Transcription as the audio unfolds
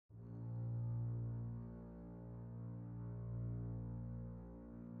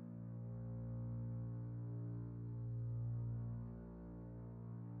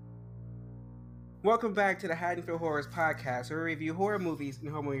Welcome back to the Haddonfield Horrors podcast, where we review horror movies and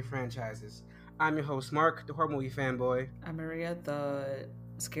horror movie franchises. I'm your host, Mark, the horror movie fanboy, I'm Maria, the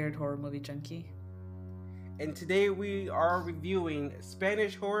scared horror movie junkie. and today we are reviewing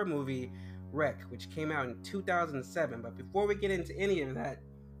Spanish horror movie Wreck, which came out in 2007. But before we get into any of that,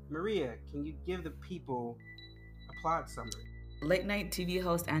 Maria, can you give the people a plot summary? Late night TV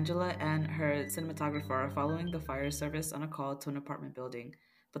host Angela and her cinematographer are following the fire service on a call to an apartment building.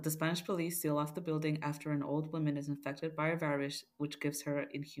 But the Spanish police seal off the building after an old woman is infected by a virus which gives her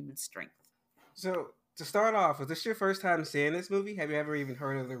inhuman strength. So, to start off, was this your first time seeing this movie? Have you ever even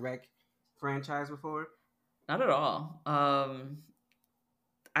heard of the Wreck franchise before? Not at all.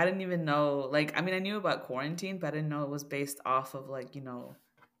 I didn't even know, I knew about Quarantine, but I didn't know it was based off of,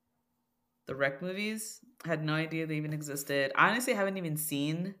 the Wreck movies. I had no idea they even existed. I honestly haven't even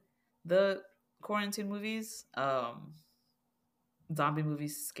seen the Quarantine movies. Zombie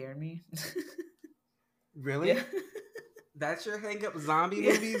movies scare me. Really? Yeah. That's your hang up, zombie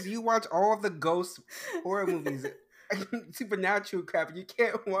Yeah. movies? You watch all the ghost horror movies, supernatural crap. You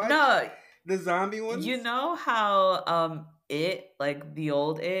can't watch No, the zombie ones? you know how the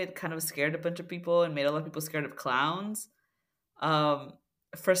old It kind of scared a bunch of people and made a lot of people scared of clowns. Um,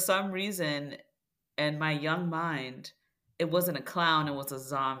 for some reason, in my young mind, it wasn't a clown, it was a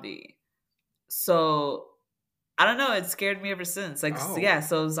zombie. So I don't know, it scared me ever since. Oh, Yeah,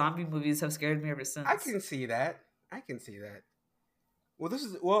 so zombie movies have scared me ever I since. can see that. I can see that.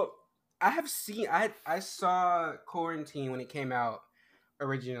 Well, I have seen I saw Quarantine when it came out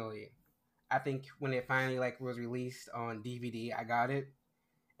originally. I think when it finally was released on DVD, I got it.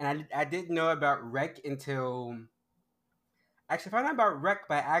 And I didn't know about Wreck until actually I found out about Wreck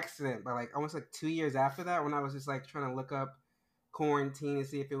by accident, but almost 2 years after that, when I was just trying to look up Quarantine and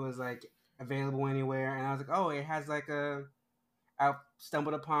see if it was available anywhere, and I was like, oh, it has a. I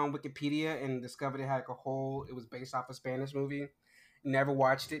stumbled upon Wikipedia and discovered it had a whole. It was based off a Spanish movie. Never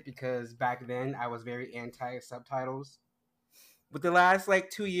watched it because back then I was very anti subtitles. But the last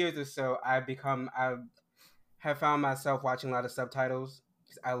 2 years or so, I have found myself watching a lot of subtitles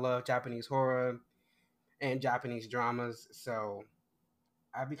because I love Japanese horror and Japanese dramas. So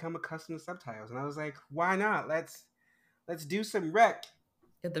I've become accustomed to subtitles, and I was like, why not? Let's do some Wreck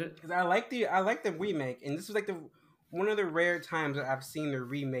Yeah, because I like the remake, and this was the one of the rare times that I've seen the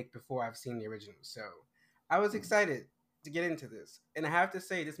remake before I've seen the original. So I was excited to get into this, and I have to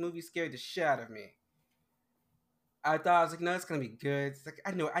say, this movie scared the shit out of me. I thought I was like, no, it's gonna be good. It's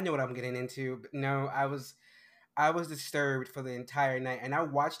I know what I'm getting into, but no, I was disturbed for the entire night, and I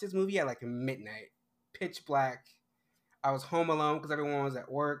watched this movie at midnight, pitch black. I was home alone because everyone was at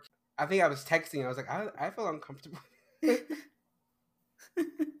work. I think I was texting. I was like, I feel uncomfortable.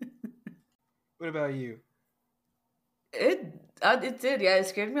 What about you? it did, yeah. It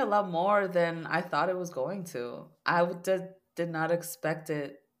scared me a lot more than I thought it was going to. Did not expect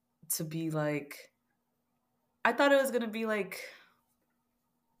it to be like. I thought it was gonna be like,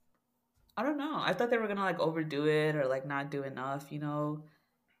 I don't know. I thought they were gonna overdo it or not do enough.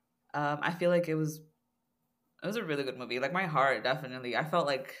 I feel like it was a really good movie. Like my heart definitely. I felt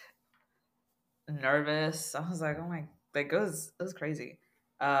nervous. I was like, oh my, it was crazy.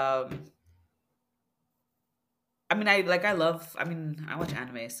 Um, I watch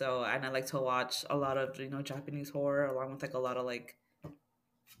anime, so and I like to watch a lot of Japanese horror along with a lot of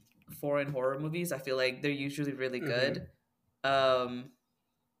foreign horror movies. I feel like they're usually really Mm-hmm. good. Um,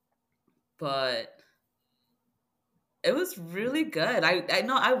 but it was really good. I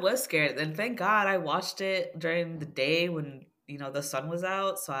know I was scared, and thank God I watched it during the day when the sun was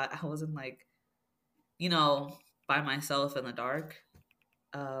out, so I wasn't you know by myself in the dark.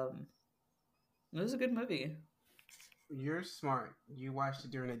 Um, it was a good movie. You're smart. You watched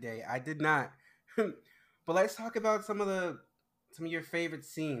it during the day. I did not. But let's talk about some of your favorite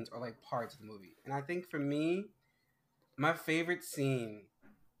scenes or parts of the movie. And I think for me, my favorite scene.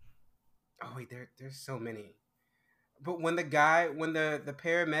 Oh wait, there's so many. But when the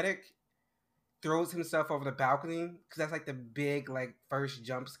paramedic throws himself over the balcony, because that's the big first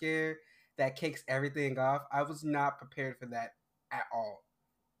jump scare that kicks everything off. I was not prepared for that at all.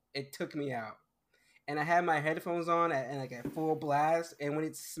 It took me out. And I had my headphones on and at full blast. And when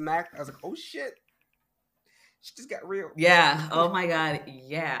it smacked, I was like, "Oh shit, she just got real." Yeah. Oh my god.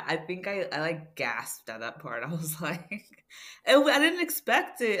 Yeah. I think I gasped at that part. I was I didn't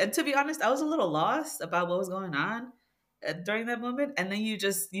expect it. And to be honest, I was a little lost about what was going on during that moment. And then you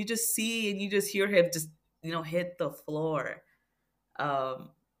just see and you just hear him just hit the floor.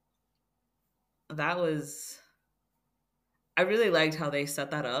 Um, that was I really liked how they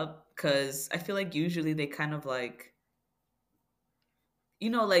set that up because I feel like usually they kind of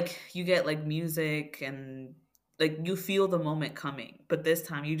like you get like music and like you feel the moment coming, but this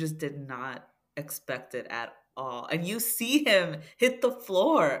time you just did not expect it at all. And you see him hit the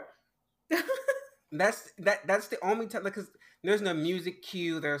floor. That's the only time, because there's no music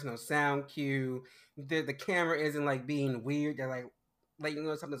cue, there's no sound cue, the camera isn't like being weird. They're like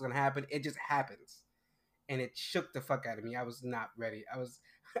something's gonna happen. It just happens, and it shook the fuck out of me. I was not ready. I was,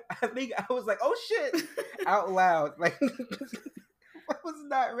 I think I was like, oh shit, out loud. Like I was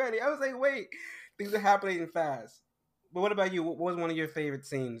not ready. I was like, wait, things are happening fast. But what about you? What was one of your favorite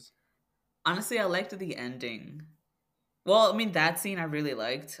scenes? Honestly, I liked the ending. Well, I mean that scene I really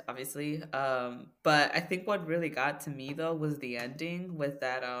liked, obviously. But I think what really got to me though was the ending with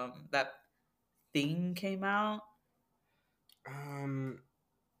that thing came out. Um,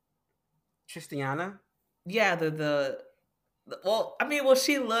 Tristiana. Yeah, well, I mean, well,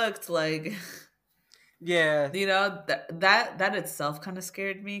 she looked like Yeah, that itself kind of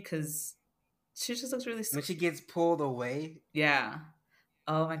scared me because she just looks really when she gets pulled away. yeah.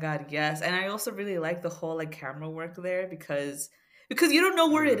 Oh my god, yes. And I also really like the whole like camera work there because you don't know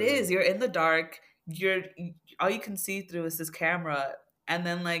where it Mm. is. You're in the dark. You're all you can see through is this camera, and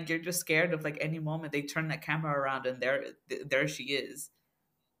then like you're just scared of like any moment they turn that camera around and there she is.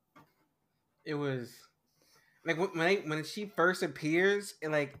 It was like when she first appears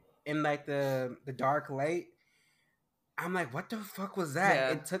in like the dark light. I'm like, what the fuck was that? Yeah.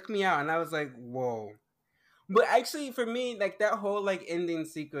 It took me out, and I was like, whoa. But actually, for me, like that whole like ending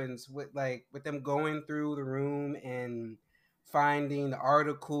sequence with them going through the room and finding the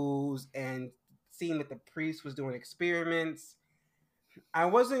articles and seeing that the priest was doing experiments. I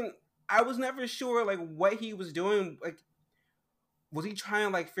wasn't. I was never sure like what he was doing. Like, was he trying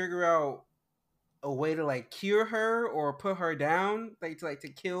to like figure out a way to like cure her or put her down, like to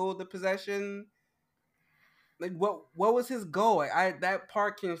kill the possession? Like, what was his goal? I that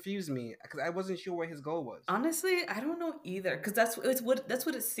part confused me because I wasn't sure what his goal was. Honestly, I don't know either because that's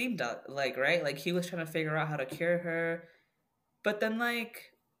what it seemed like, right? Like he was trying to figure out how to cure her, but then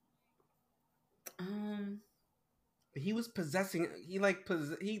like um He was possessing.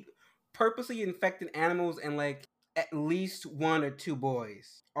 He purposely infected animals and like at least one or two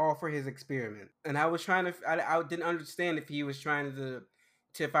boys, all for his experiment. And I was trying to. I didn't understand if he was trying to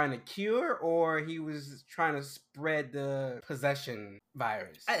find a cure or he was trying to spread the possession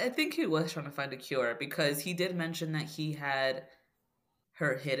virus. I think he was trying to find a cure because he did mention that he had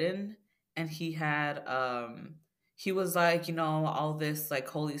her hidden and he was like, all this like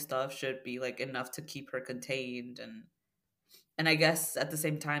holy stuff should be like enough to keep her contained and I guess at the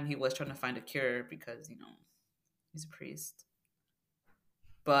same time he was trying to find a cure because, he's a priest.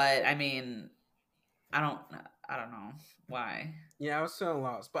 But I mean, I don't I don't know why. Yeah, I was so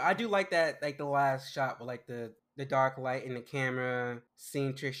lost, but I do like that, like the last shot with like the dark light in the camera,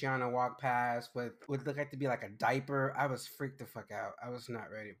 seeing Tristiana walk past with what looked like to be like a diaper. I was freaked the fuck out. I was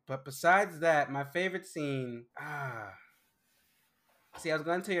not ready. But besides that, my favorite scene. See, I was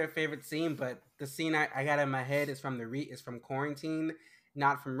going to tell you your favorite scene, but the scene I got in my head is from Quarantine,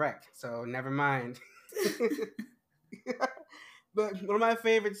 not from Wreck. So never mind. But one of my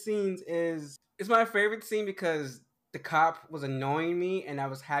favorite scenes is it's my favorite scene because the cop was annoying me and I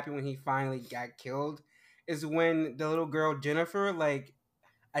was happy when he finally got killed. Is when the little girl Jennifer like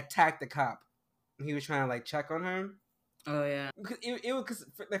attacked the cop. He was trying to like check on her. Oh yeah. Because it was because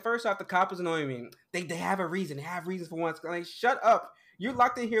the first off the cop was annoying me. They have a reason. They have reasons for once. Like shut up. You're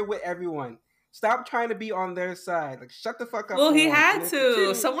locked in here with everyone. Stop trying to be on their side. Like shut the fuck up Well, for he once. had And then for to.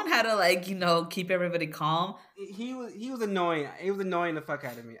 two, Someone had to like, keep everybody calm. he was annoying. He was annoying the fuck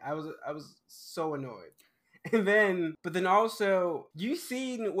out of me. I was so annoyed. But then also you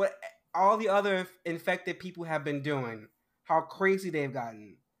seen what all the other infected people have been doing. How crazy they've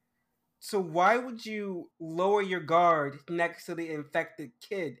gotten. So why would you lower your guard next to the infected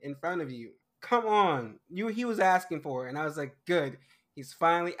kid in front of you? Come on. He was asking for it, and I was like, good. He's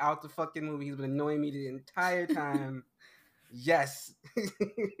finally out the fucking movie. He's been annoying me the entire time. Yes.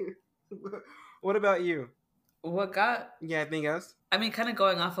 What about you? What got Yeah, anything else? I mean, kind of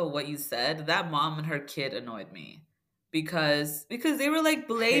going off of what you said, that mom and her kid annoyed me because they were like Hated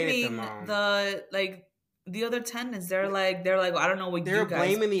the blaming mom. the other tenants. They're like, well, I don't know what They you were guys.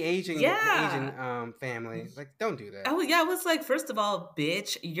 blaming the Yeah. Asian family. Like, don't do that. I was like, first of all,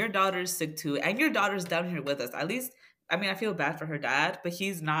 bitch, your daughter's sick too, and your daughter's down here with us. At least, I mean, I feel bad for her dad, but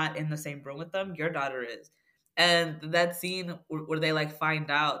he's not in the same room with them. Your daughter is, and that scene where they like find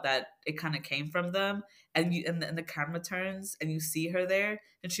out that it kind of came from them, and the camera turns and you see her there,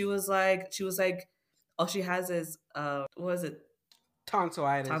 and she was like, all she has is what was it?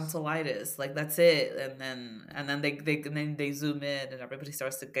 tonsillitis. tonsillitis. Like that's it. And then they zoom in and everybody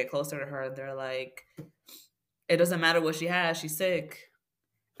starts to get closer to her and they're like, it doesn't matter what she has, she's sick.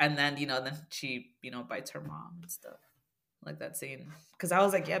 And then, then she, bites her mom and stuff. Like that scene. Because I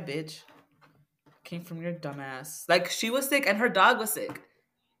was like, yeah, bitch. Came from your dumbass. Like she was sick and her dog was sick.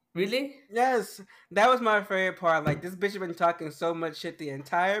 Really? Yes, that was my favorite part. Like this bitch has been talking so much shit the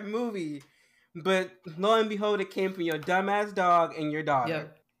entire movie, but lo and behold, it came from your dumbass dog and your daughter.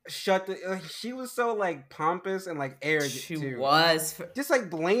 Yep. Shut the. She was so like pompous and like arrogant She too. was. Just like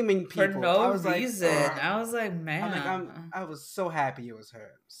blaming people For no I was reason. Like, I was like, man. I was so happy it was her.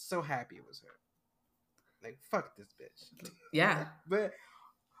 So happy it was her. Like fuck this bitch. Yeah. but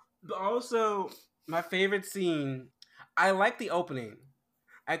also my favorite scene. I like the opening.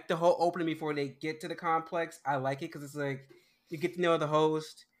 Like the whole opening before they get to the complex, I like it because it's like you get to know the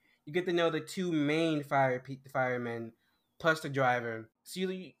host, you get to know the two main firemen, plus the driver. So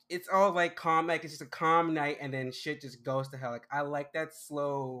it's all like calm, like it's just a calm night, and then shit just goes to hell. Like I like that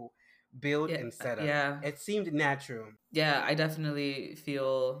slow build and setup. Yeah, it seemed natural. Yeah, I definitely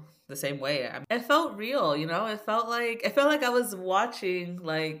feel the same way. It felt real, It felt like I was watching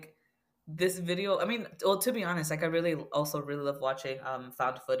like this video. I mean, well, to be honest, like I really love watching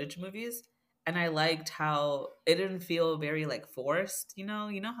found footage movies, and I liked how it didn't feel very like forced. You know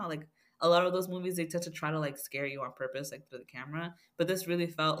how like a lot of those movies they tend to try to like scare you on purpose, like through the camera. But this really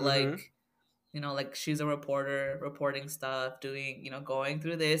felt like like she's a reporter reporting stuff, doing going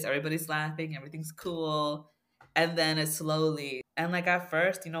through this. Everybody's laughing, everything's cool, and then it slowly and like at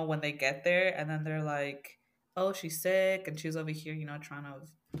first, when they get there, and then they're like, "Oh, she's sick," and she's over here, trying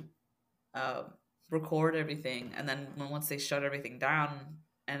to record everything, and then once they shut everything down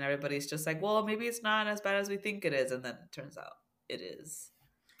and everybody's just like, well, maybe it's not as bad as we think it is, and then it turns out it is.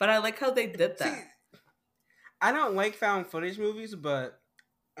 But I like how they did that. See, I don't like found footage movies, but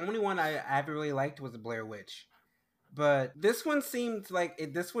only one I ever really liked was the Blair Witch. But this one seemed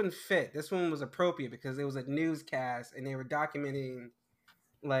like this one fit. This one was appropriate because it was a newscast and they were documenting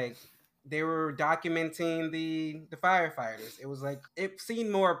the firefighters. It was like it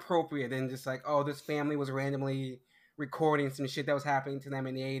seemed more appropriate than just like, oh, this family was randomly recording some shit that was happening to them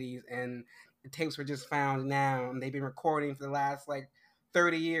in the 80s and the tapes were just found now and they've been recording for the last like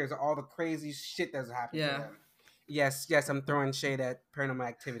 30 years of all the crazy shit that's happened to them. Yes, I'm throwing shade at Paranormal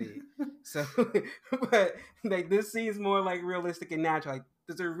Activity. So, but like this seems more like realistic and natural. Like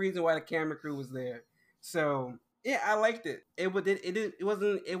there's a reason why the camera crew was there. So yeah, I liked it. It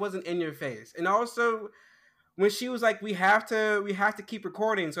wasn't in your face. And also when she was like, we have to keep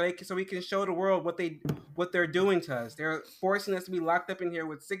recording so we can show the world what they're doing to us. They're forcing us to be locked up in here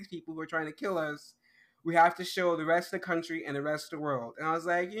with 6 people who are trying to kill us. We have to show the rest of the country and the rest of the world. And I was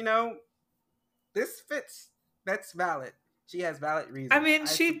like, this fits. That's valid. She has valid reasons. I mean,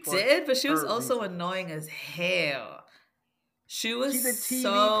 she did, but she was also annoying as hell. She's a TV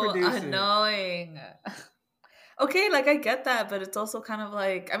so producer. Annoying. Okay, like I get that, but it's also kind of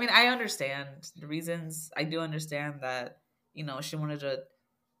like, I mean, I understand the reasons. I do understand that, she wanted to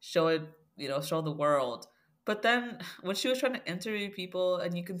show it, show the world. But then when she was trying to interview people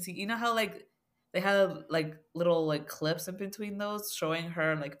and you can see, how like they had like little like clips in between those showing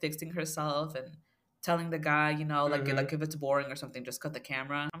her like fixing herself and telling the guy, like if it's boring or something, just cut the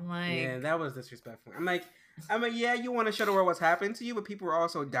camera. I'm like, yeah, that was disrespectful. I'm like, yeah, you want to show the world what's happened to you, but people are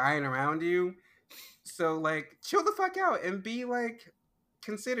also dying around you. So like, chill the fuck out and be like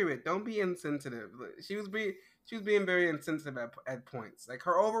considerate. Don't be insensitive. She was being very insensitive at points. Like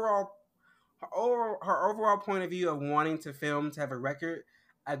her overall point of view of wanting to film to have a record,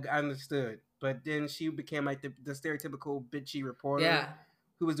 I understood. But then she became like the stereotypical bitchy reporter. Yeah.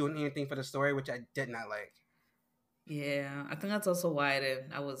 Who was doing anything for the story, which I did not like. Yeah, I think that's also why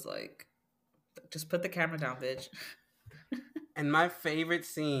I was like, just put the camera down, bitch. And my favorite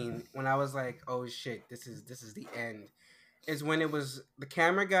scene when I was like, oh shit, this is the end, is when it was the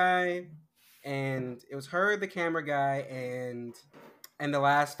camera guy, and it was her, the camera guy, and the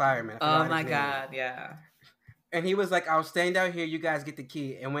last fireman. Oh my god, yeah. And he was like, I'll stand out here, you guys get the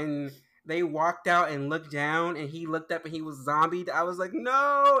key. And when they walked out and looked down and he looked up and he was zombied, I was like,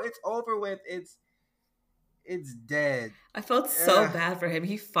 no, it's over with. It's dead. I felt so bad for him.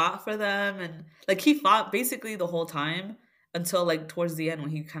 He fought for them and like he fought basically the whole time until like towards the end when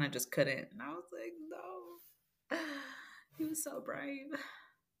he kind of just couldn't. And I was like, no. He was so brave.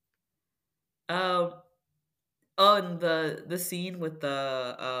 Oh, and the scene with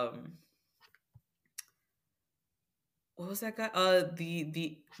the what was that guy?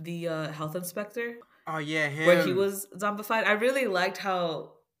 The health inspector. Oh yeah, him. Where he was zombified. I really liked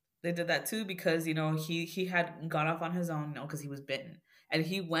how They did that too because he had gone off on his own, because he was bitten, and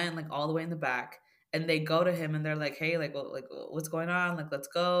he went like all the way in the back, and they go to him and they're like, "Hey, like what's going on? Like, let's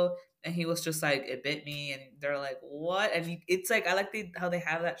go." And he was just like, "It bit me," and they're like, "What?" And it's like I like how they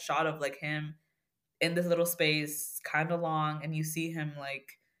have that shot of like him in this little space, kind of long, and you see him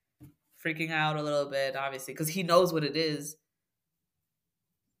like freaking out a little bit, obviously, because he knows what it is.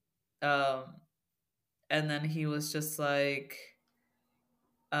 Um, and then he was just like,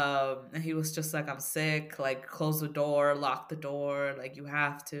 and he was just like, I'm sick, like close the door, lock the door, like you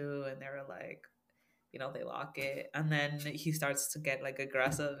have to. And they were like, they lock it. And then he starts to get like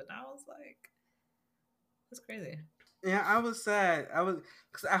aggressive. And I was like, that's crazy. Yeah, I was sad.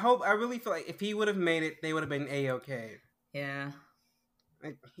 Because I really feel like if he would have made it, they would have been A-okay. Yeah.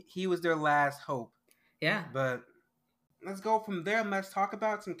 Like, he was their last hope. Yeah. But let's go from there and let's talk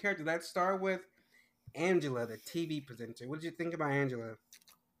about some characters. Let's start with Angela, the TV presenter. What did you think about Angela?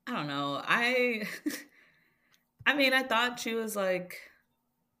 I don't know. I mean, I thought she was like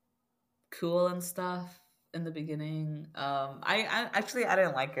cool and stuff in the beginning. I actually I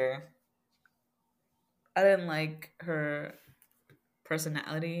didn't like her. I didn't like her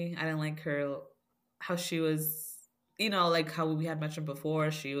personality. I didn't like her how she was, like how we had mentioned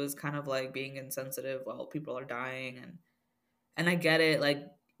before, she was kind of like being insensitive while people are dying, and I get it, like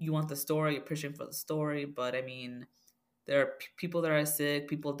you want the story, you're pushing for the story, but I mean, there are people that are sick,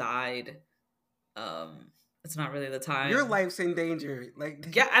 people died. It's not really the time. Your life's in danger.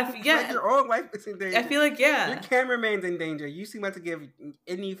 Like, yeah, like your own life is in danger. I feel like, yeah, your cameraman's in danger. You seem like to give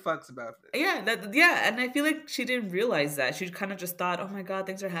any fucks about this. Yeah, and I feel like she didn't realize that. She kind of just thought, "Oh my god,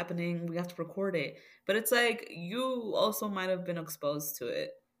 things are happening. We have to record it." But it's like you also might have been exposed to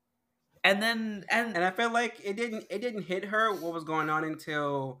it, and I feel like it didn't hit her what was going on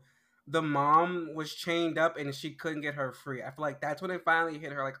until the mom was chained up and she couldn't get her free. I feel like that's when it finally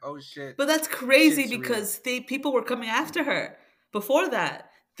hit her, like, oh shit. But that's crazy because people were coming after her before that.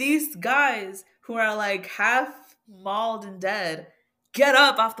 These guys who are like half mauled and dead get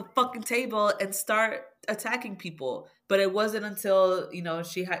up off the fucking table and start attacking people. But it wasn't until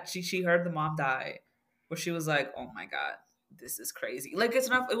she heard the mom die where she was like, "Oh my god, this is crazy." Like it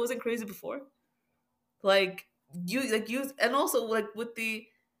wasn't crazy before. Like you and also like with the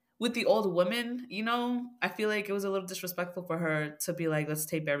old women, I feel like it was a little disrespectful for her to be like, let's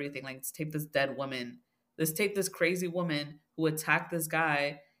tape everything. Like, let's tape this dead woman. Let's tape this crazy woman who attacked this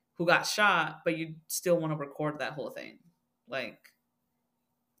guy who got shot, but you still want to record that whole thing. Like,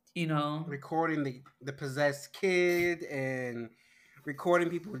 recording the possessed kid and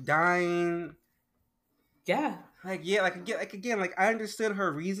recording people dying. Yeah. Like again, I understood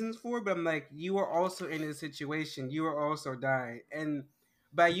her reasons for it, but I'm like, you are also in this situation. You are also dying, and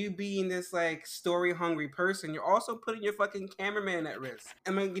by you being this like story hungry person, you're also putting your fucking cameraman at risk.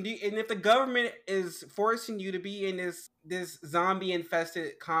 I mean, and if the government is forcing you to be in this zombie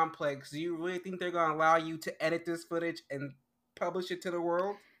infested complex, do you really think they're gonna allow you to edit this footage and publish it to the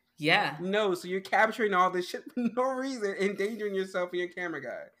world? Yeah. No, so you're capturing all this shit for no reason, endangering yourself and your camera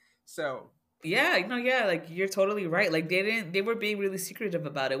guy. So yeah, like you're totally right. Like they were being really secretive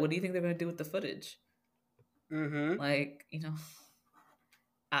about it. What do you think they're gonna do with the footage? Like, I don't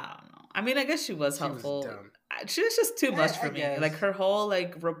know. I mean, I guess she was helpful. She was just too much for me. Guess. Like her whole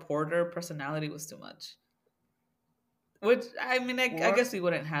like reporter personality was too much. Which I mean, I guess we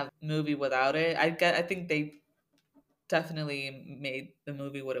wouldn't have the movie without it. I think they definitely made the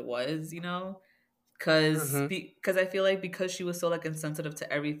movie what it was, because I feel like because she was so like insensitive to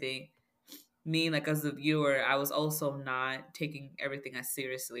everything, me like as a viewer, I was also not taking everything as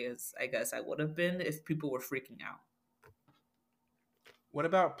seriously as I guess I would have been if people were freaking out. What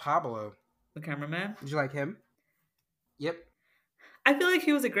about Pablo, the cameraman? Did you like him? Yep. I feel like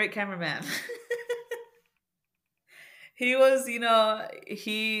he was a great cameraman. He was, I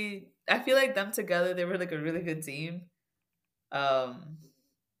feel like them together, they were like a really good team. I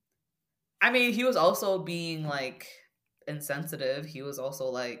mean, he was also being like insensitive. He was also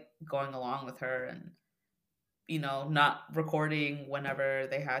like going along with her and, not recording whenever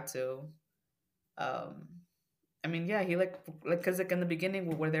they had to. I mean, yeah, he like because like in the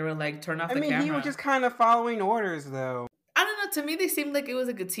beginning where they were like turn off the camera. I mean, he was just kind of following orders though. I don't know. To me, they seemed like it was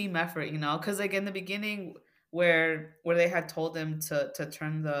like a team effort, because like in the beginning where they had told him to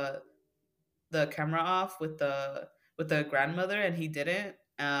turn the camera off with the grandmother and he didn't,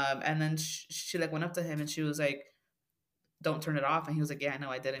 and then she like went up to him and she was like, "Don't turn it off," and he was like, "Yeah, I know,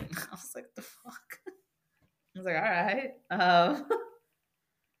 I didn't." I was like, "The fuck." I was like, "All right."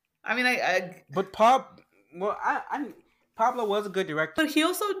 I mean, but Pablo was a good director, but he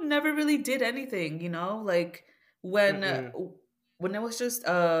also never really did anything, like when when it was just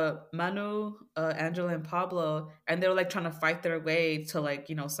Manu, Angela, and Pablo, and they were like trying to fight their way to like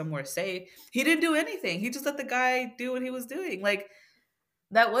somewhere safe. He didn't do anything. He just let the guy do what he was doing. Like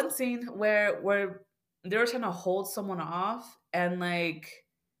that one scene where they were trying to hold someone off, and like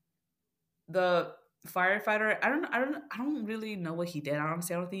the firefighter, I don't really know what he did.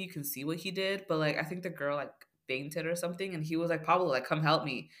 Honestly, I don't think you can see what he did, but like I think the girl like fainted or something, and he was like, Pablo, like come help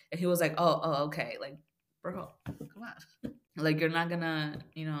me, and he was like, oh, okay, like bro, come on, like you're not gonna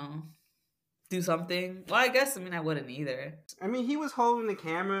do something. Well, I guess I mean I wouldn't either. I mean, he was holding the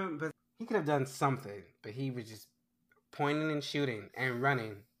camera, but he could have done something. But he was just pointing and shooting and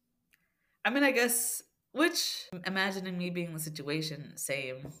running. I mean, I guess, which imagining me being in the situation,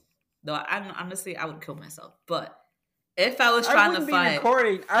 same. Though I honestly I would kill myself, but if I was I trying to wouldn't be fight,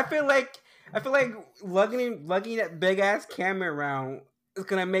 recording. I feel like lugging that big ass camera around is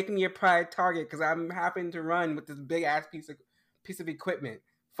gonna make me a prime target because I'm having to run with this big ass piece of equipment.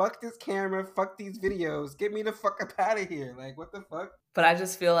 Fuck this camera. Fuck these videos. Get me the fuck up out of here. Like what the fuck? but I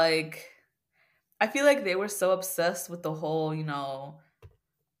just feel like they were so obsessed with the whole,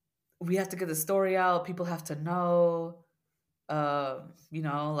 we have to get the story out. People have to know. All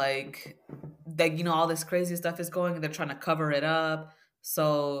this crazy stuff is going, and they're trying to cover it up.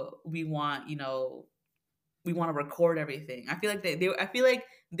 So we want to record everything. I feel like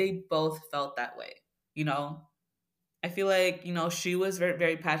they both felt that way. You know, I feel like she was very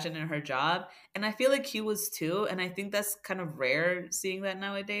very passionate in her job, and I feel like he was too. And I think that's kind of rare seeing that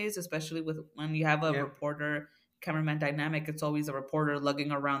nowadays, especially with when you have a Yep. reporter cameraman dynamic. It's always a reporter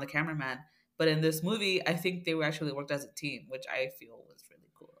lugging around the cameraman. But in this movie, I think they were actually worked as a team, which I feel was really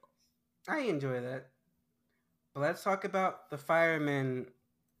cool. I enjoy that. But let's talk about the fireman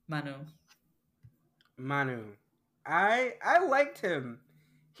Manu. Manu. I liked him.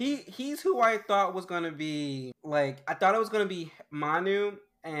 He's who I thought was gonna be like I thought it was gonna be Manu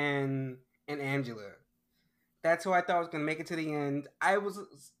and Angela. That's who I thought was gonna make it to the end. I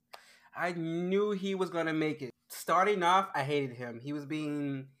knew he was gonna make it. Starting off, I hated him. He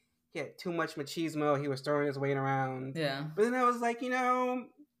had too much machismo. He was throwing his weight around. Yeah. But then I was like, he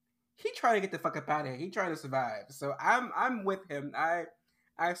tried to get the fuck up out of here. He tried to survive. So I'm with him. I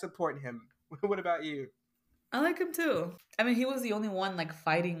support him. What about you? I like him too. I mean, he was the only one like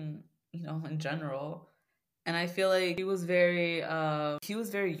fighting, in general. And I feel like he was very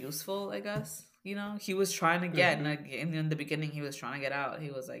useful, I guess. He was trying to get, and Mm-hmm. like, in the beginning, he was trying to get out.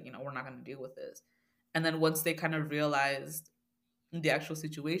 He was like, we're not going to deal with this. And then once they kind of realized the actual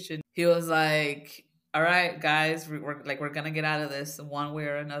situation, he was like, all right, guys, we're going to get out of this one way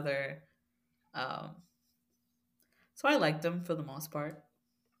or another. Um, so I liked him for the most part.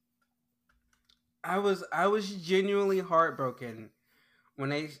 I was genuinely heartbroken when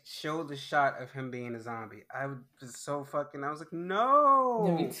they showed the shot of him being a zombie. Was so fucking. I was like, Yeah, me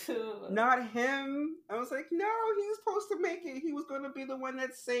no, too. not him. I was like, no, he was supposed to make it. He was gonna be the one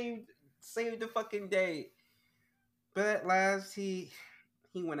that saved the fucking day. But at last, he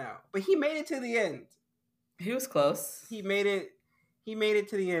went out. But he made it to the end. He was close. He made it. He made it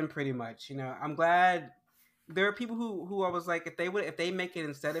to the end pretty much. I'm glad. There are people who I was like, if they make it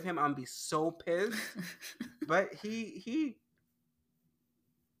instead of him, I'm gonna be so pissed. But he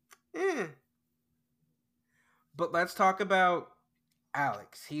eh. But let's talk about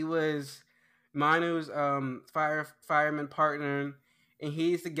Alex. He was Manu's fireman partner, and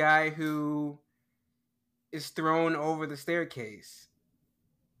he's the guy who is thrown over the staircase.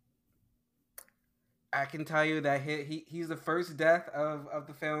 I can tell you that he's the first death of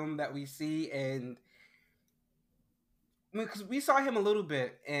the film that we see, and because we saw him a little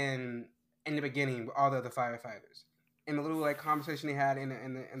bit in the beginning with all the other firefighters, in the little like conversation they had in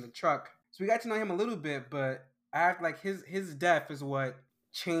the truck. So we got to know him a little bit, but I act like his death is what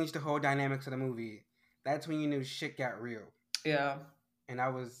changed the whole dynamics of the movie. That's when you knew shit got real. Yeah. And I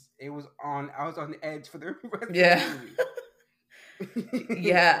was on the edge for the rest Yeah. of the movie.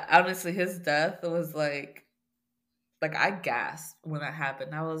 Yeah, honestly, his death was like I gasped when that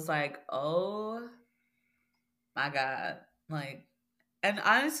happened. I was like, "Oh my god!" Like, and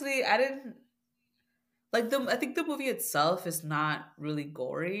honestly, I didn't like the. I think the movie itself is not really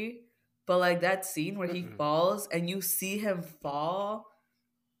gory, but like that scene where he Mm-mm. falls and you see him fall,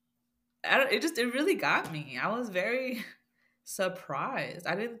 it really got me. I was very surprised.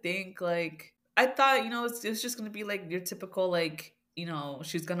 I didn't think like I thought it's just gonna be like your typical like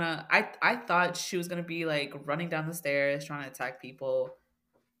she's gonna I thought she was gonna be like running down the stairs trying to attack people,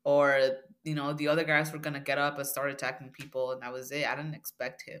 or the other guys were gonna get up and start attacking people, and that was it. I didn't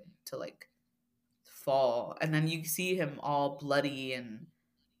expect him to like fall, and then you see him all bloody and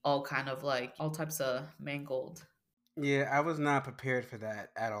all kind of like all types of mangled. Yeah, I was not prepared for that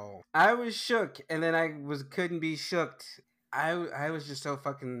at all. I was shook, and then I was couldn't be shooked. I was just so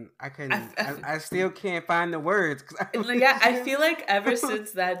fucking. I I, couldn't. f- I f- I still can't find the words because I and, was yeah, I just. feel like ever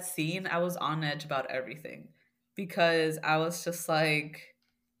since that scene, I was on edge about everything because I was just like,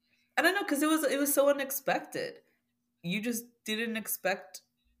 I don't know, because it was so unexpected. You just didn't expect.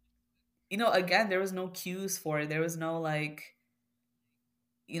 Again, there was no cues for it. There was no like,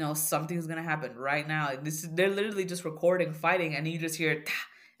 something's gonna happen right now. They're literally just recording, fighting, and you just hear, "Tah,"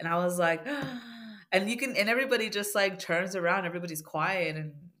 and I was like, and everybody just like turns around, everybody's quiet,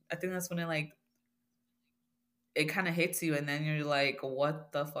 and I think that's when it kind of hits you, and then you're like,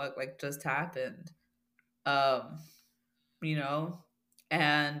 what the fuck, like just happened, um, you know,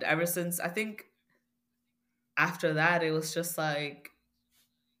 and ever since I think after that, it was just like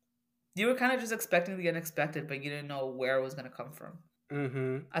you were kind of just expecting the unexpected, but you didn't know where it was gonna come from.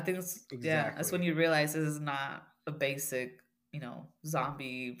 Mm-hmm. I think yeah, that's when Exactly. you realize this is not a basic,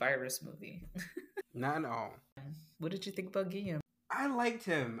 zombie virus movie. Not at all. What did you think about Guillaume? I liked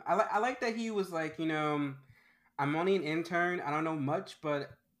him. I like that he was like, I'm only an intern. I don't know much, but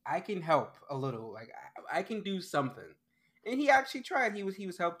I can help a little. Like I can do something. And he actually tried. He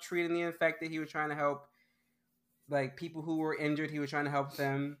was help treating the infected. He was trying to help like people who were injured. He was trying to help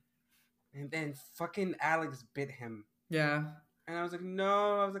them. And then fucking Alex bit him. Yeah. And I was like,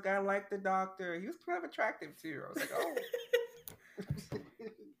 no. I was like, I like the doctor. He was kind of attractive too. I was like, oh.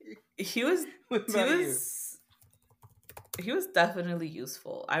 he was What he about you? was he was definitely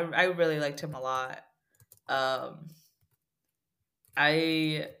useful. I really liked him a lot. Um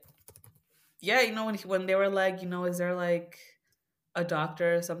I yeah, when they were like, is there like a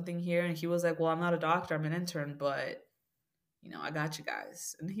doctor or something here? And he was like, well, I'm not a doctor, I'm an intern, but I got you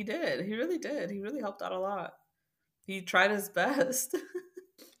guys. And he did. He really did. He really helped out a lot. He tried his best.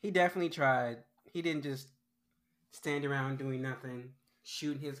 He definitely tried. He didn't just stand around doing nothing,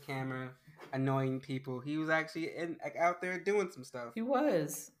 shooting his camera, annoying people. He was actually like out there doing some stuff. He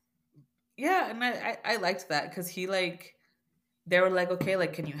was. Yeah, and I liked that because they were like, okay,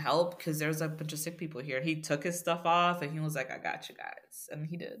 like, can you help? Because there's a bunch of sick people here. He took his stuff off and he was like, I got you guys. And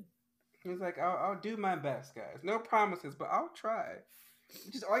he did. He was like, I'll do my best, guys. No promises, but I'll try.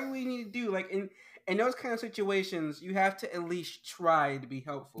 Just all you really need to do, like in those kind of situations, you have to at least try to be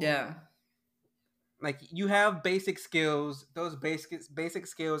helpful. Yeah. Like you have basic skills; those basic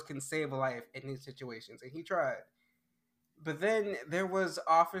skills can save a life in these situations, and he tried. But then there was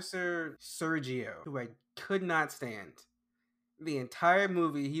Officer Sergio, who I could not stand. The entire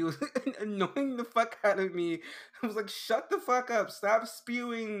movie, he was annoying the fuck out of me. I was like, shut the fuck up. Stop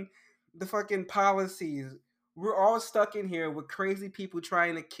spewing the fucking policies. We're all stuck in here with crazy people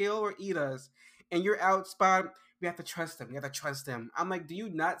trying to kill or eat us. And you're out spot. We have to trust them. We have to trust them. I'm like, do you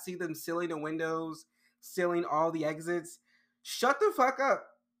not see them sealing the windows, sealing all the exits? Shut the fuck up.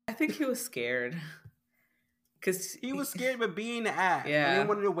 I think he was scared. Because, He was scared of being the ass. And then yeah.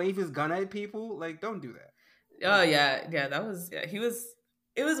 wanted to wave his gun at people. Like, don't do that. Oh, Don't do yeah. Yeah, that was, yeah.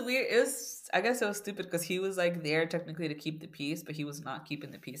 It was weird. I guess it was stupid because he was like there technically to keep the peace, but he was not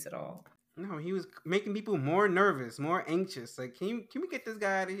keeping the peace at all. No, he was making people more nervous, more anxious. Like, can we get this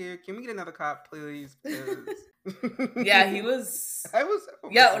guy out of here? Can we get another cop, please? Yeah, he was. I was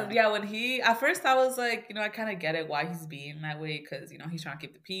Yeah, yeah. When at first I was like, I kind of get it why he's being that way because he's trying to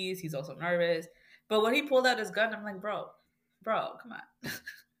keep the peace. He's also nervous. But when he pulled out his gun, I'm like, bro, come on.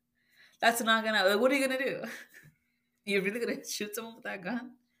 That's not gonna. Like, what are you gonna do? You're really gonna shoot someone with that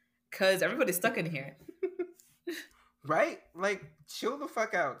gun? Cause everybody's stuck in here. right. Like, chill the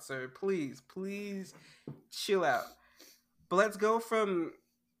fuck out, sir. Please, please, chill out. But let's go from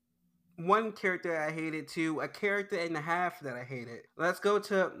one character I hated to a character and a half that I hated. Let's go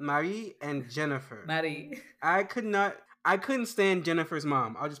to Marie and Jennifer. Maddie. I couldn't stand Jennifer's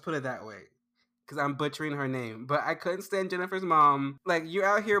mom. I'll just put it that way. Because I'm butchering her name. But I couldn't stand Jennifer's mom. Like, you're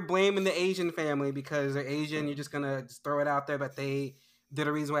out here blaming the Asian family because they're Asian. You're just gonna just throw it out there that they're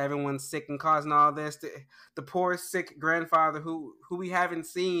the reason why everyone's sick and causing all this. The poor sick grandfather who we haven't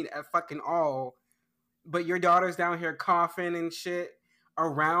seen at fucking all. But your daughter's down here coughing and shit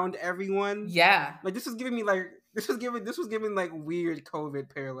around everyone. Yeah. Like this was giving like weird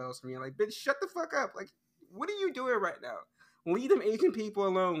COVID parallels for me. Like, bitch, shut the fuck up. Like, what are you doing right now? Leave them Asian people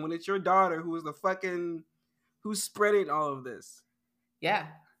alone when it's your daughter who's spreading all of this. Yeah.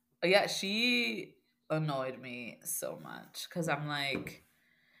 Yeah, she annoyed me so much because I'm like,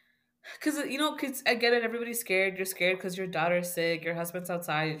 because I get it. Everybody's scared. You're scared because your daughter's sick. Your husband's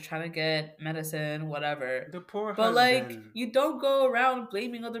outside. You're trying to get medicine, whatever. The poor But like, husband. you don't go around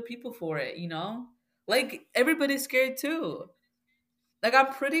blaming other people for it. Like everybody's scared too. Like I'm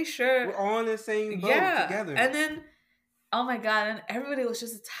pretty sure. We're all in the same boat Yeah, together. and then Oh my god, and everybody was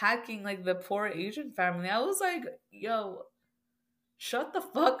just attacking like the poor Asian family. I was like, yo, shut the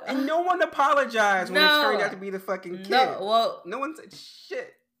fuck And up. no one apologized when it turned out No. to be the fucking No, kid. well, No one said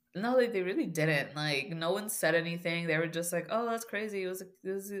shit. no, they really didn't. Like, no one said anything. They were just like, "Oh, that's crazy. It was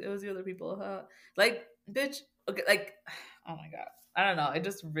the other people." Huh? Like, bitch. Okay, like, oh my god. I don't know. It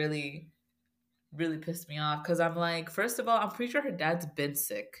just really, really pissed me off because I'm like, first of all, I'm pretty sure her dad's been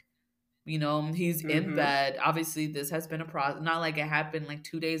sick. He's in Mm-hmm. bed. Obviously, this has been a process. Not like it happened like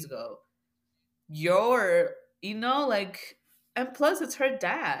 2 days ago. You're, like, and plus, it's her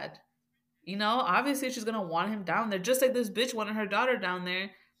dad. Obviously she's gonna want him down there, just like this bitch wanted her daughter down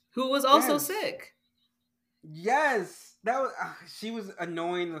there, who was also Yes. sick. Yes. That was she was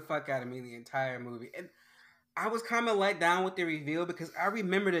annoying the fuck out of me the entire movie. And I was kind of let down with the reveal because I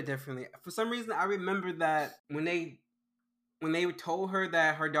remembered it differently. For some reason, I remembered that when they told her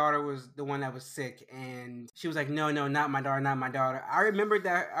that her daughter was the one that was sick, and she was like, "No, no, not my daughter, not my daughter." I remembered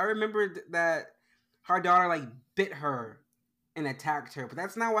that. I remembered that her daughter like bit her and attacked her, but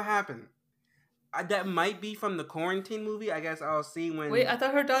that's not what happened. That might be from the quarantine movie. I guess I'll see Wait, I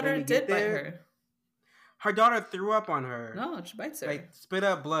thought her when daughter we get did bite there. her. Her daughter threw up on her, No, she bites like her. spit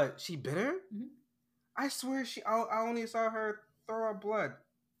up blood. She bit her. Mhm. I swear I only saw her throw up blood.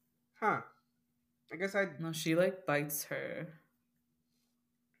 Huh. I guess I. No, she like bites her.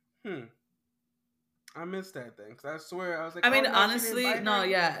 Hmm. I missed that thing because I swear I was like, I oh mean, no, she didn't honestly, bite no, her.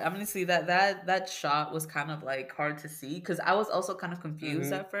 yeah, honestly, that shot was kind of like hard to see because I was also kind of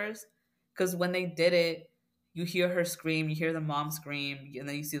confused Mm-hmm. at first because when they did it, you hear her scream, you hear the mom scream, and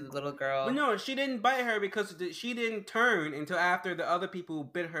then you see the little But girl. no, she didn't bite her because she didn't turn until after the other people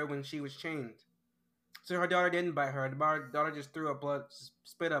bit her when she was chained. So her daughter didn't bite her. The daughter just threw up blood,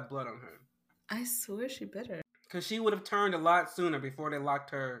 spit up blood on her. I swear she bit her. Because she would have turned a lot sooner before they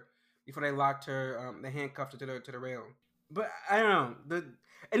locked her. Before they locked her, they handcuffed her to the rail. But I don't know.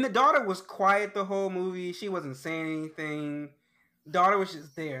 The daughter was quiet the whole movie. She wasn't saying anything. Daughter was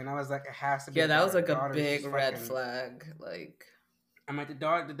just there, and I was like, it has to be Yeah, the that was daughter. like The a daughter is big just red fucking. flag. Like, I'm like the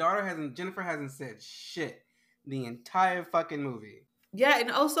daughter hasn't Jennifer hasn't said shit the entire fucking movie. yeah,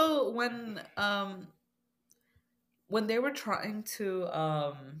 and also when they were trying to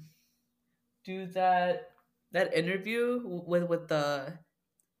do that interview with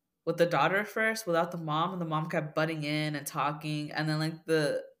the daughter first without the mom, and the mom kept butting in and talking, and then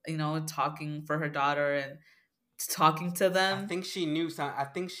like talking for her daughter and talking to I them. think she knew some. I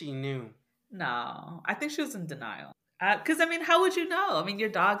think she knew. No, I think she was in denial. Because I mean, how would you know? I mean, your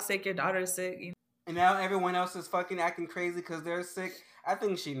dog's sick, your daughter's sick. And now everyone else is fucking acting crazy because they're sick. I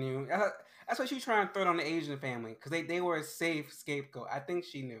think she knew. That's why she was trying to throw it on the Asian family because they were a safe scapegoat. I think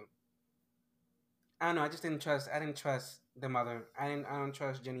she knew. I don't know. I just didn't trust. I didn't trust the mother. I don't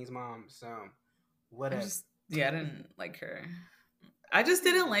trust Jenny's mom. So I whatever. just yeah, I didn't like her. I just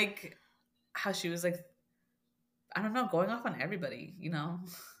didn't like how she was like, I don't know, going off on everybody.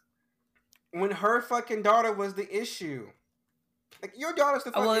 When her fucking daughter was the issue. Like your daughter's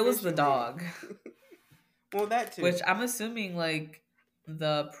the Oh, well, it fucking was the issue, lady. dog, Well, that too. which I'm assuming like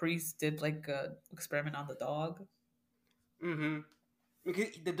the priest did like a experiment on the dog. Mm-hmm.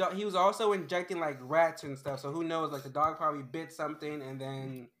 Because the dog, he was also injecting like rats and stuff. So who knows? Like the dog probably bit something and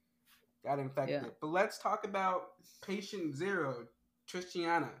then got Yeah. infected. But let's talk about Patient Zero,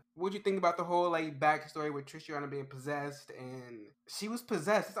 Tristiana. What'd you think about the whole like backstory with Tristiana being possessed and she was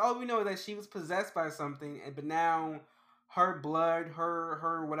possessed? That's all we know, is that she was possessed by something, but now her blood,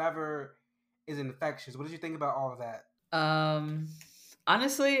 her whatever is infectious. What did you think about all of that? Um,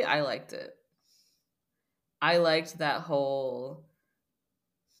 Honestly, I liked it. I liked that whole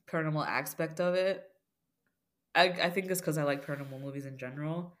paranormal aspect of it. I think it's because I like paranormal movies in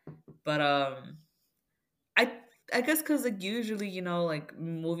general, but I I guess because like usually like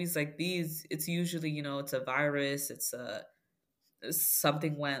movies like these, it's usually it's a virus,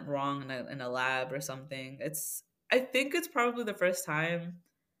 something went wrong in a lab or something. I think it's probably the first time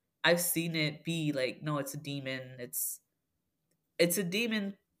I've seen it be like, no, it's a demon. It's a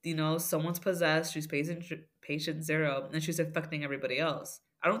demon. Someone's possessed. She's patient zero, and she's affecting everybody else.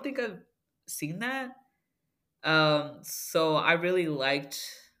 I don't think I've seen that. So I really liked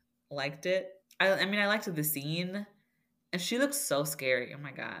it. I mean, I liked the scene, and she looks so scary. Oh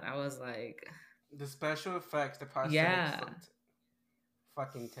my god, I was like, The special effects, the prosthetics yeah. looked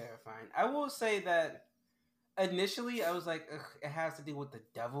fucking terrifying. I will say that initially I was like, ugh, it has to do with the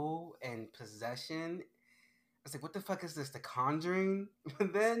devil and possession. I was like, what the fuck is this? The Conjuring?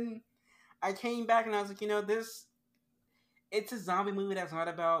 But then I came back and I was like, this it's a zombie movie that's not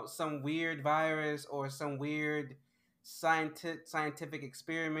about some weird virus or some weird scientific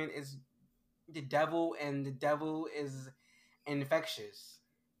experiment. It's the devil, and the devil is infectious.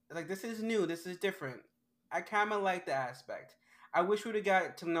 Like this is new. This is different. I kind of like the aspect. I wish we'd have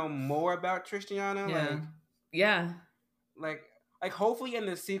got to know more about Tristiana. Yeah. Yeah. Like, like hopefully in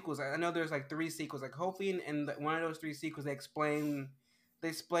the sequels. I know there's like 3 sequels. Like hopefully one of those 3 sequels they explain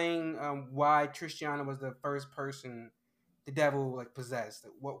why Tristiana was the first person the devil like possessed.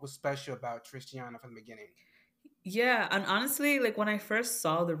 What was special about Tristiana from the beginning. Yeah, and honestly, like when I first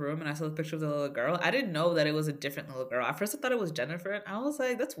saw the room and I saw the picture of the little girl, I didn't know that it was a different little girl. At first, I thought it was Jennifer, and I was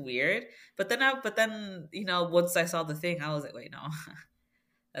like, "That's weird." But then, once I saw the thing, I was like, "Wait, no,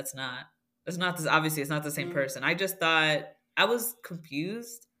 that's not. That's not this. Obviously, it's not the same Mm-hmm. person." I just thought I was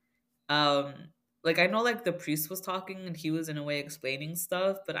confused. Um, like I know, like the priest was talking and he was in a way explaining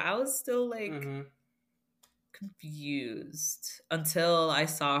stuff, but I was still like Mm-hmm. confused until I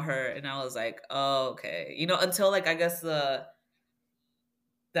saw her, and I was like, "Oh, okay." Until like I guess the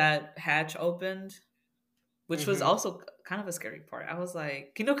that hatch opened, which was Mm-hmm. also kind of a scary part. I was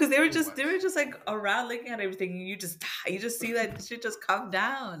like, because they were It just they were was. just like around looking at everything, and you just see that shit just come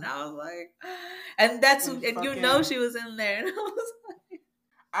down. I was like, and that's And and fucking she was in there, and I was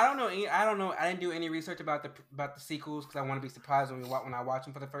I don't know. I don't know. I didn't do any research about the sequels because I want to be surprised when I watch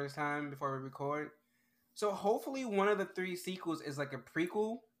them for the first time before we record. So hopefully one of the 3 sequels is like a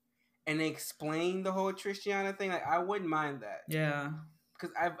prequel, and they explain the whole Tristiana thing. Like I wouldn't mind that yeah,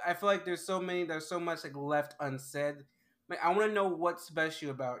 because I feel like there's so much like left unsaid. Like I want to know what's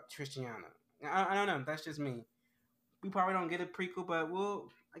special about Tristiana. I don't know. That's just me. We probably don't get a prequel, but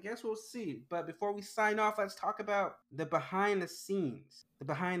I guess we'll see. But before we sign off, let's talk about the behind the scenes. The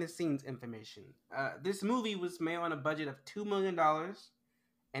behind the scenes information. This movie was made on a budget of $2 million,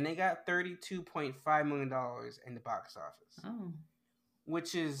 and they got $32.5 million in the box office, oh,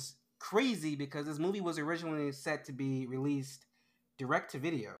 which is crazy because this movie was originally set to be released direct to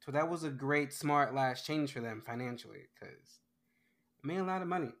video. So that was a great, smart last change for them financially because it made a lot of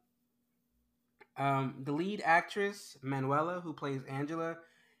money. The lead actress, Manuela, who plays Angela,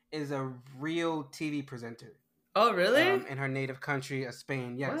 is a real TV presenter oh, really? in her native country of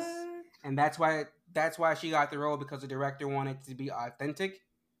Spain. What? Yes, and that's why she got the role because the director wanted it to be authentic.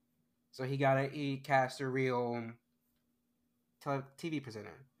 So he cast a real TV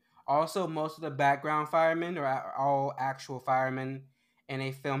presenter. Also, most of the background firemen are all actual firemen, and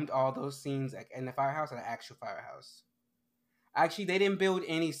they filmed all those scenes in the firehouse at an actual firehouse. Actually, they didn't build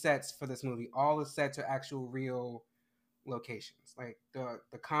any sets for this movie. All the sets are actual real locations. Like the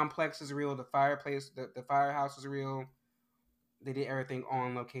complex is real, the fireplace, the firehouse is real. They did everything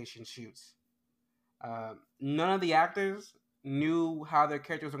on location shoots. None of the actors knew how their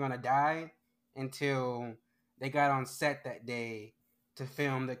characters were gonna die until they got on set that day to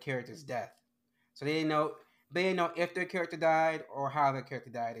film their character's death. So they didn't know if their character died or how their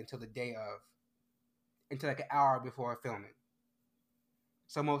character died until the day of, until like an hour before filming.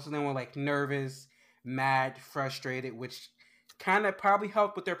 So most of them were like nervous, mad, frustrated, which kind of probably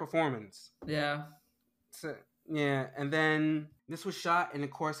helped with their performance. Yeah. So yeah, and then this was shot in the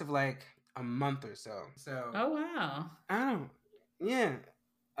course of like a month or so. So Oh, wow. I don't know. Yeah.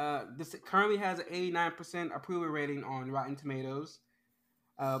 This currently has an 89% approval rating on Rotten Tomatoes.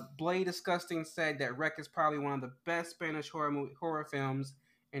 Blade Disgusting said that Wreck is probably one of the best Spanish horror films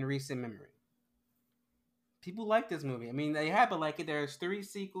in recent memory. People like this movie. I mean, they happen like it. There's 3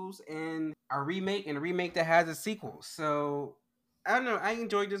 sequels and a remake that has a sequel. So I don't know. I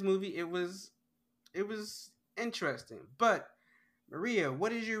enjoyed this movie. It was interesting. But Maria,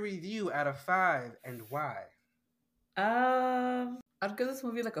 what is your review out of 5 and why? I'd give this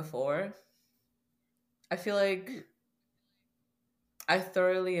movie like a 4. I feel like I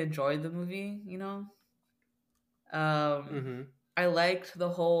thoroughly enjoyed the movie. Um, Mm-hmm. I liked the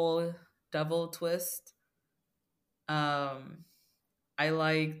whole devil twist. Um, I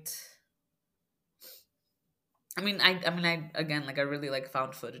liked. I again, like I really like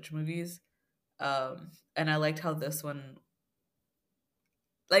found footage movies. And I liked how this one,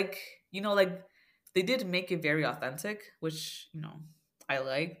 like like they did make it very authentic, which I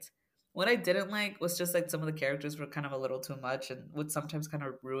liked. What I didn't like was just like some of the characters were kind of a little too much and would sometimes kind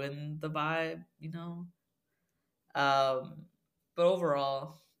of ruin the vibe. Um, but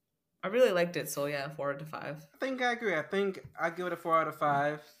overall, I really liked it. So yeah, 4 to 5. I think I agree. I think I give it a 4 out of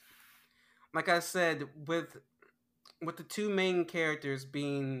 5. Like I said, with the 2 main characters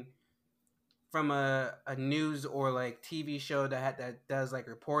being from a news or like TV show that does like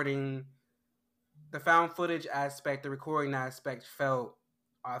reporting, the found footage aspect, the recording aspect felt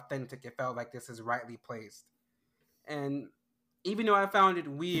authentic. It felt like this is rightly placed. And even though I found it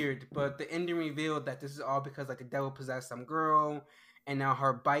weird, but the ending revealed that this is all because like the devil possessed some girl, and now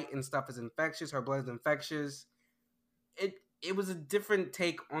her bite and stuff is infectious. Her blood is infectious. It it was a different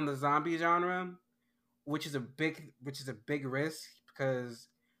take on the zombie genre, which is a big risk because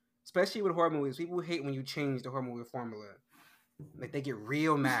especially with horror movies, people hate when you change the horror movie formula. Like they get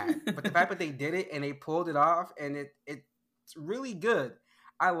real mad. But the fact that they did it and they pulled it off and it's really good.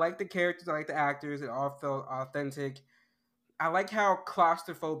 I like the characters, I like the actors, it all felt authentic. I like how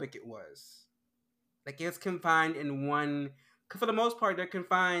claustrophobic it was. Like it's confined in one. For the most part, they're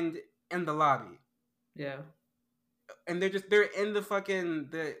confined in the lobby, Yeah. and they're in the fucking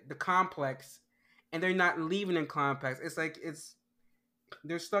the complex, and they're not leaving in complex. It's like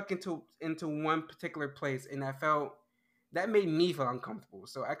they're stuck into one particular place, and that made me feel uncomfortable.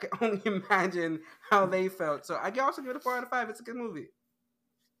 So I can only imagine how they felt. So I can also give it a 4 out of 5. It's a good movie.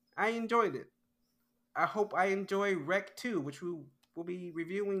 I enjoyed it. I hope I enjoy Rec 2, which we will be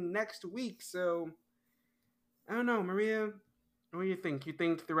reviewing next week. So I don't know, Maria. What do you think? You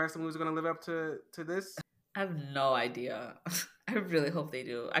think the rest of the movies are gonna live up to this? I have no idea. I really hope they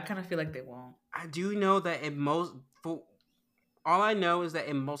do. I kind of feel like they won't. I do know that all I know is that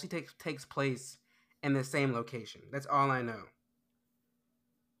it mostly takes place in the same location. That's all I know.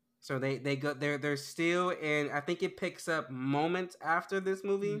 So they're still in. I think it picks up moments after this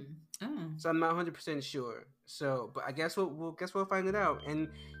movie. Mm. Oh. So I'm not 100% sure. So, but I guess we'll find it out, and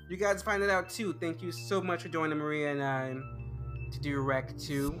you guys find it out too. Thank you so much for joining Maria and I to do Rec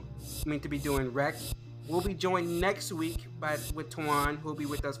 2. I mean to be doing Rec. We'll be joined next week with Tuan, who'll be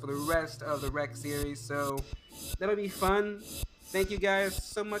with us for the rest of the Rec series. So that'll be fun. Thank you guys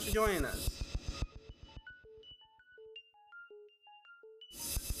so much for joining us.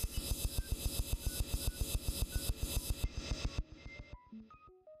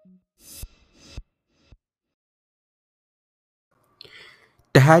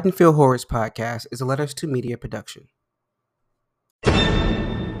 The Haddonfield Horrors Podcast is a Letters to Media production.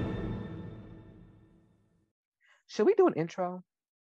 Should we do an intro?